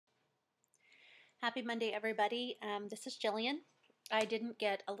Happy Monday, everybody. This is Jillian. I didn't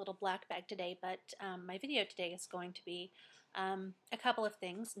get a little black bag today, but my video today is going to be a couple of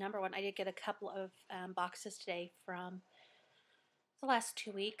things. Number one, I did get a couple of boxes today from the last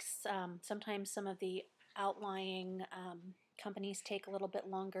 2 weeks. Sometimes some of the outlying companies take a little bit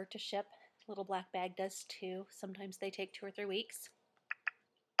longer to ship. Little Black Bag does too. Sometimes they take 2 or 3 weeks.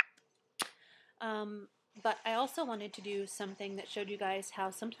 But I also wanted to do something that showed you guys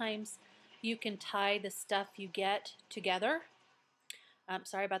how sometimes you can tie the stuff you get together.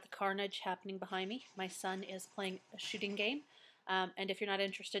 Sorry about the carnage happening behind me. My son is playing a shooting game. And if you're not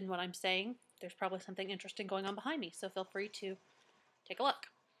interested in what I'm saying, there's probably something interesting going on behind me. So feel free to take a look.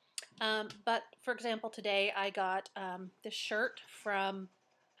 But for example, today I got this shirt from,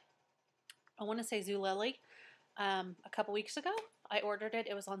 I want to say Zulily, a couple weeks ago. I ordered it.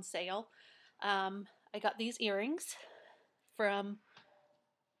 It was on sale. I got these earrings from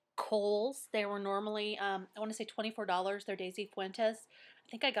Kohl's. They were normally, I want to say $24. They're Daisy Fuentes. I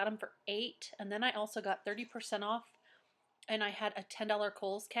think I got them for $8. And then I also got 30% off. And I had a $10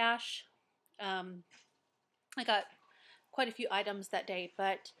 Kohl's cash. I got quite a few items that day.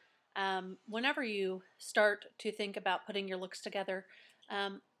 But whenever you start to think about putting your looks together,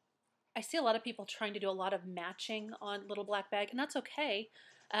 I see a lot of people trying to do a lot of matching on Little Black Bag. And that's okay.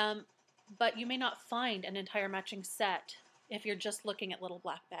 But you may not find an entire matching set if you're just looking at Little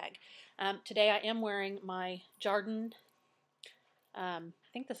Black Bag. Today I am wearing my Jardin, I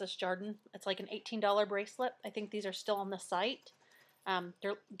think this is Jardin. It's like an $18 bracelet. I think these are still on the site.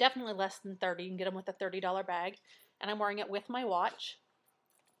 They're definitely less than $30. You can get them with a $30 bag. And I'm wearing it with my watch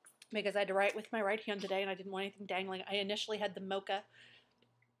because I had to write with my right hand today and I didn't want anything dangling. I initially had the Mocha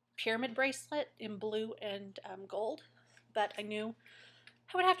pyramid bracelet in blue and gold, but I knew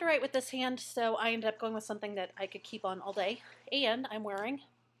I would have to write with this hand, so I ended up going with something that I could keep on all day. And I'm wearing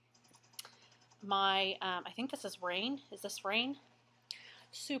my, I think this is Rain. Is this Rain?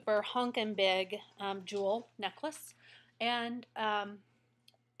 Super honkin' big jewel necklace. And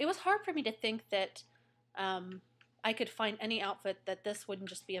it was hard for me to think that I could find any outfit that this wouldn't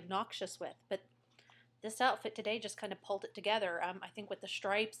just be obnoxious with. But this outfit today just kind of pulled it together. I think with the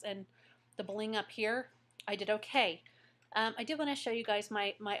stripes and the bling up here, I did okay. I did want to show you guys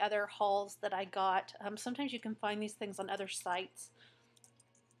my other hauls that I got. Sometimes you can find these things on other sites.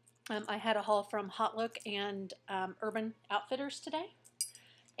 I had a haul from Hot Look and Urban Outfitters today.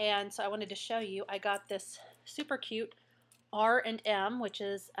 And so I wanted to show you. I got this super cute R&M, which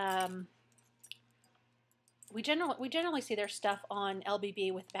is, we generally see their stuff on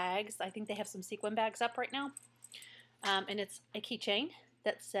LBB with bags. I think they have some sequin bags up right now. And it's a keychain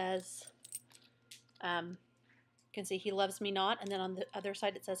that says, you can see he loves me not, and then on the other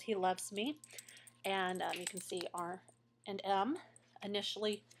side it says he loves me. And you can see R&M,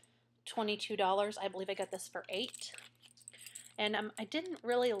 initially $22. I believe I got this for $8. And I didn't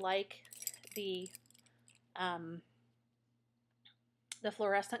really like the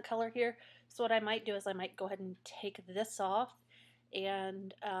fluorescent color here. So what I might do is I might go ahead and take this off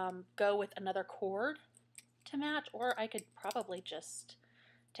and go with another cord to match, or I could probably just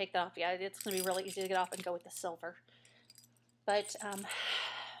take that off. Yeah, it's going to be really easy to get off and go with the silver. But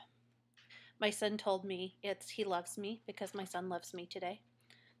my son told me he loves me because my son loves me today.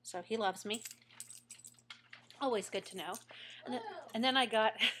 So he loves me. Always good to know. And then I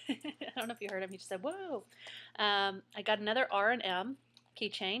got, I don't know if you heard him, he just said, whoa. I got another R&M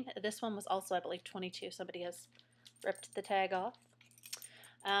keychain. This one was also, I believe, $22. Somebody has ripped the tag off.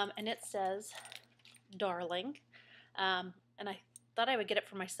 And it says, darling. And I thought I would get it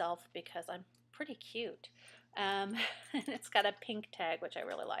for myself because I'm pretty cute. It's got a pink tag, which I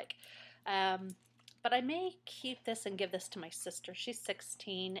really like. But I may keep this and give this to my sister. She's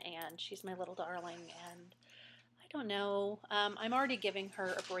 16 and she's my little darling, and I don't know. I'm already giving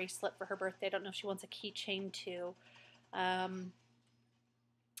her a bracelet for her birthday. I don't know if she wants a keychain too.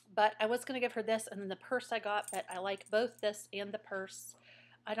 But I was going to give her this and then the purse I got, but I like both this and the purse.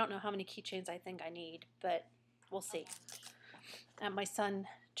 I don't know how many keychains I think I need, but we'll see. My son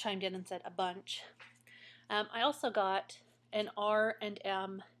chimed in and said a bunch. I also got an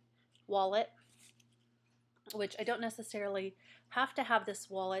R&M wallet, which I don't necessarily have to have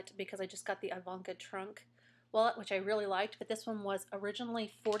this wallet because I just got the Ivanka trunk wallet, which I really liked, but this one was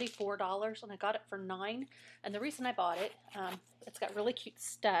originally $44 and I got it for $9. And the reason I bought it, it's got really cute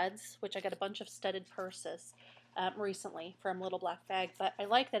studs, which I got a bunch of studded purses recently from Little Black Bag, but I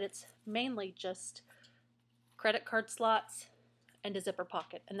like that it's mainly just credit card slots and a zipper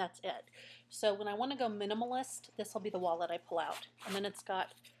pocket, and that's it. So when I want to go minimalist, this will be the wallet I pull out. And then it's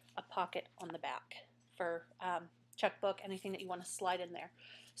got a pocket on the back for checkbook, anything that you want to slide in there.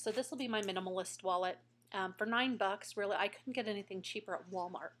 So this will be my minimalist wallet. For $9, really, I couldn't get anything cheaper at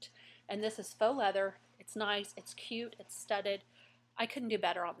Walmart. And this is faux leather. It's nice, it's cute, it's studded. I couldn't do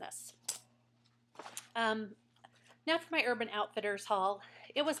better on this. Now for my Urban Outfitters haul.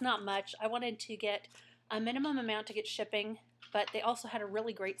 It was not much. I wanted to get a minimum amount to get shipping, but they also had a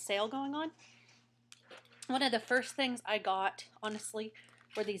really great sale going on. One of the first things I got, honestly,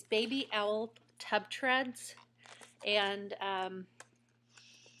 were these baby owl tub treads. And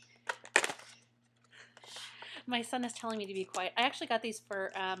my son is telling me to be quiet. I actually got these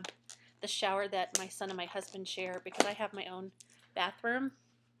for the shower that my son and my husband share because I have my own bathroom.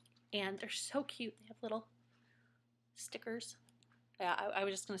 And they're so cute. They have little stickers. Yeah, I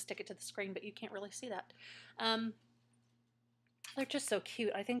was just going to stick it to the screen, but you can't really see that. They're just so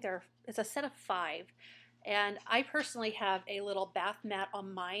cute. I think it's a set of 5. And I personally have a little bath mat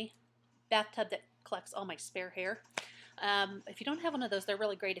on my bathtub that collects all my spare hair. If you don't have one of those, they're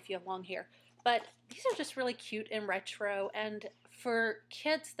really great if you have long hair. But these are just really cute and retro. And for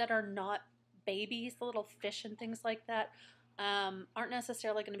kids that are not babies, the little fish and things like that aren't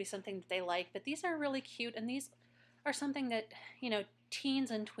necessarily going to be something that they like. But these are really cute. And these are something that, you know,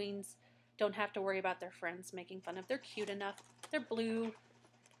 teens and tweens don't have to worry about their friends making fun of. They're cute enough. They're blue.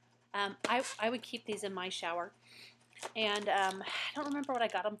 I would keep these in my shower. And I don't remember what I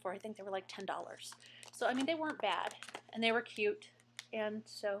got them for. I think they were like $10. So, I mean, they weren't bad. And they were cute. And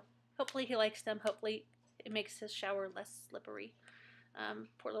so, hopefully he likes them. Hopefully it makes his shower less slippery.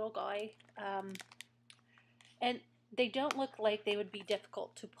 Poor little guy. And they don't look like they would be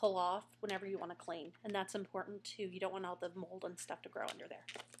difficult to pull off whenever you want to clean. And that's important too. You don't want all the mold and stuff to grow under there.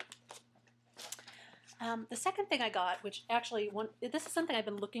 The second thing I got, which actually, this is something I've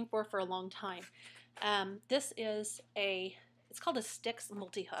been looking for a long time. This is it's called a Sticks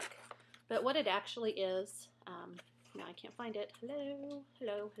multi-hook. But what it actually is, now I can't find it. Hello.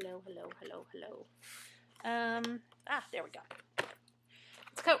 There we go.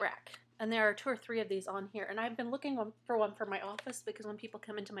 It's a coat rack. And there are 2 or 3 of these on here. And I've been looking for one for my office because when people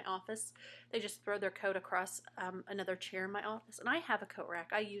come into my office, they just throw their coat across another chair in my office. And I have a coat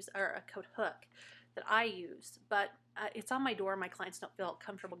rack. Or a coat hook that I use. But it's on my door. My clients don't feel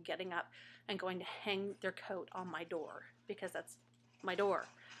comfortable getting up and going to hang their coat on my door because that's my door.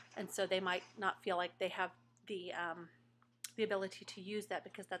 And so they might not feel like they have the ability to use that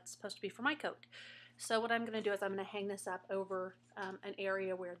because that's supposed to be for my coat. So what I'm going to do is I'm going to hang this up over an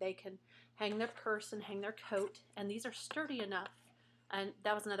area where they can hang their purse and hang their coat. And these are sturdy enough. And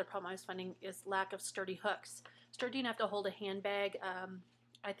that was another problem I was finding is lack of sturdy hooks. Sturdy enough to hold a handbag,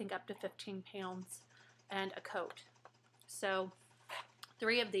 I think up to 15 pounds, and a coat. So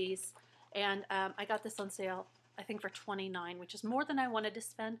 3 of these. And I got this on sale, I think for $29, which is more than I wanted to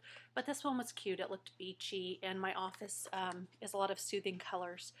spend. But this one was cute. It looked beachy. And my office is a lot of soothing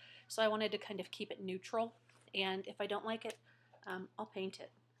colors. So I wanted to kind of keep it neutral, and if I don't like it, I'll paint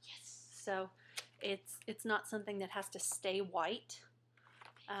it. Yes. So it's not something that has to stay white.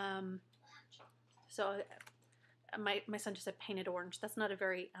 So my son just said painted orange. That's not a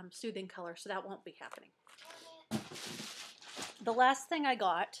very soothing color, so that won't be happening. The last thing I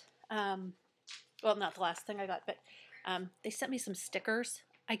got, well, not the last thing I got, but they sent me some stickers.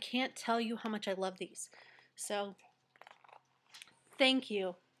 I can't tell you how much I love these. So thank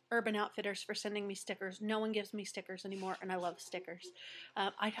you, Urban Outfitters, for sending me stickers. No one gives me stickers anymore, and I love stickers.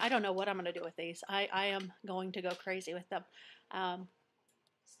 I don't know what I'm going to do with these. I am going to go crazy with them. I've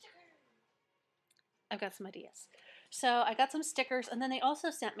got some ideas. So I got some stickers, and then they also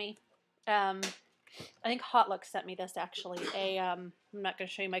sent me, I think Hot Lux sent me this actually. I'm not going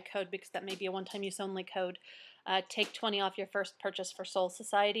to show you my code because that may be a one-time use only code. Take 20 off your first purchase for Soul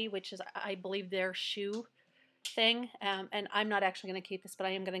Society, which is, I believe, their shoe thing, and I'm not actually going to keep this, but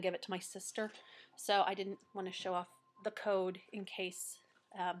I am going to give it to my sister, so I didn't want to show off the code in case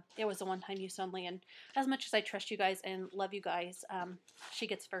it was a one-time use only. And as much as I trust you guys and love you guys, she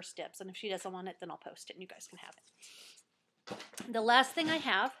gets first dibs, and if she doesn't want it, then I'll post it and you guys can have it. The last thing I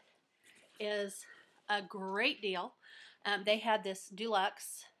have is a great deal. They had this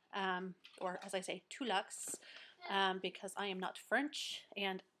Deluxe, or as I say, Deux Lux, because I am not French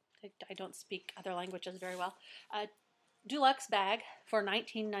and I don't speak other languages very well. Deux Lux bag for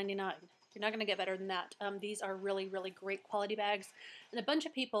 $19.99. You're not going to get better than that. These are really, really great quality bags. And a bunch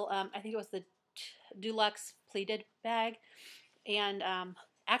of people, I think it was the Deux Lux pleated bag. And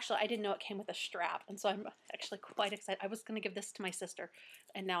actually, I didn't know it came with a strap. And so I'm actually quite excited. I was going to give this to my sister,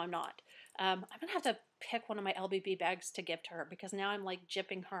 and now I'm not. I'm going to have to pick one of my LBB bags to give to her because now I'm like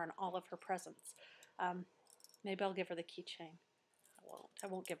gypping her on all of her presents. Maybe I'll give her the keychain. I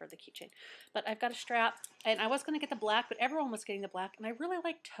won't give her the keychain. But I've got a strap, and I was going to get the black, but everyone was getting the black, and I really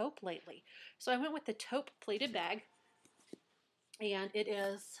like taupe lately. So I went with the taupe pleated bag, and it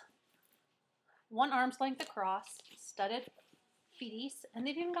is 1 arm's length across, studded feeties, and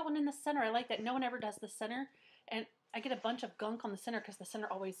they've even got one in the center. I like that. No one ever does the center, and I get a bunch of gunk on the center because the center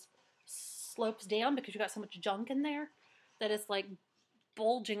always slopes down because you got so much junk in there that it's like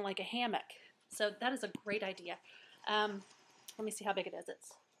bulging like a hammock. So that is a great idea. Let me see how big it is.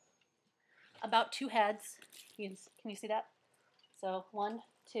 It's about 2 heads. Can you see that? So 1,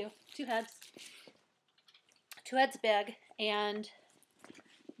 2, 2 heads. 2 heads big, and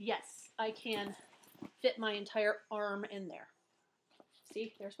yes, I can fit my entire arm in there.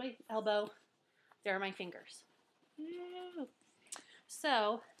 See, there's my elbow. There are my fingers.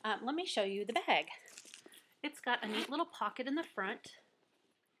 So let me show you the bag. It's got a neat little pocket in the front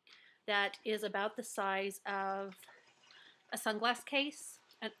that is about the size of a sunglass case,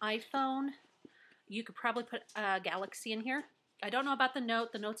 an iPhone. You could probably put a Galaxy in here. I don't know about the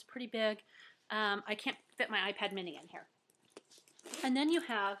Note. The Note's pretty big. I can't fit my iPad mini in here. And then you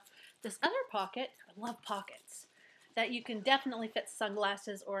have this other pocket. I love pockets. That you can definitely fit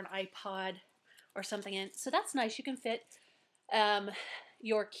sunglasses or an iPod or something in. So that's nice. You can fit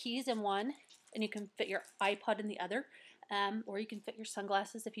your keys in one, and you can fit your iPod in the other. Or you can fit your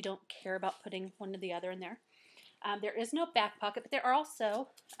sunglasses if you don't care about putting one or the other in there. There is no back pocket, but there are also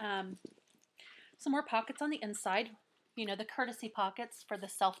some more pockets on the inside. You know, the courtesy pockets for the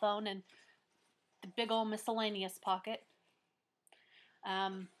cell phone and the big old miscellaneous pocket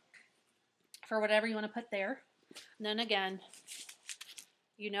for whatever you want to put there. And then again,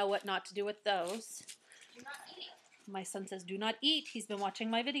 you know what not to do with those. Do not eat. My son says, do not eat. He's been watching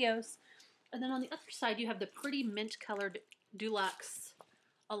my videos. And then on the other side, you have the pretty mint-colored Deux Lux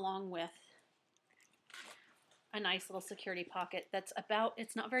along with a nice little security pocket that's about,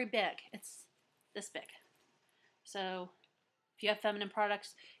 it's not very big. It's this big. So if you have feminine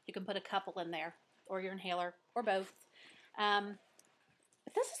products, you can put a couple in there, or your inhaler, or both.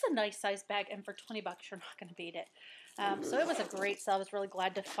 But this is a nice size bag, and for 20 bucks, you're not going to beat it. So it was a great sale. I was really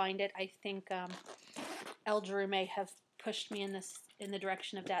glad to find it. I think El Drew may have pushed me in the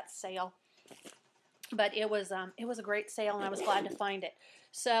direction of that sale. But it was a great sale, and I was glad to find it.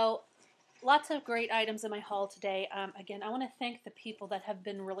 So lots of great items in my haul today. Again, I want to thank the people that have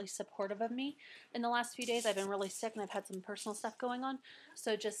been really supportive of me in the last few days. I've been really sick, and I've had some personal stuff going on.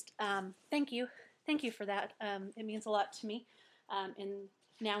 So just thank you. Thank you for that. It means a lot to me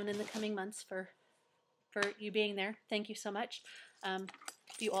now and in the coming months for you being there. Thank you so much.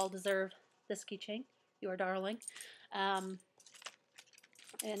 You all deserve this keychain. You are darling. And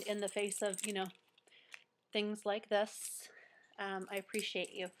in the face of, you know, things like this, I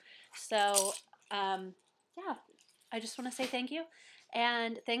appreciate you. So, yeah, I just want to say thank you.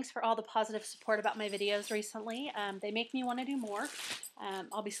 And thanks for all the positive support about my videos recently. They make me want to do more.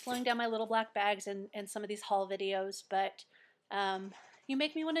 I'll be slowing down my little black bags and some of these haul videos, but you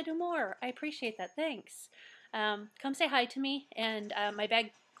make me want to do more. I appreciate that. Thanks. Come say hi to me, and my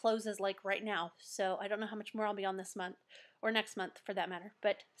bag closes like right now, so I don't know how much more I'll be on this month, or next month for that matter,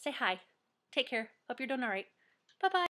 but say hi. Take care. Hope you're doing all right. Bye-bye.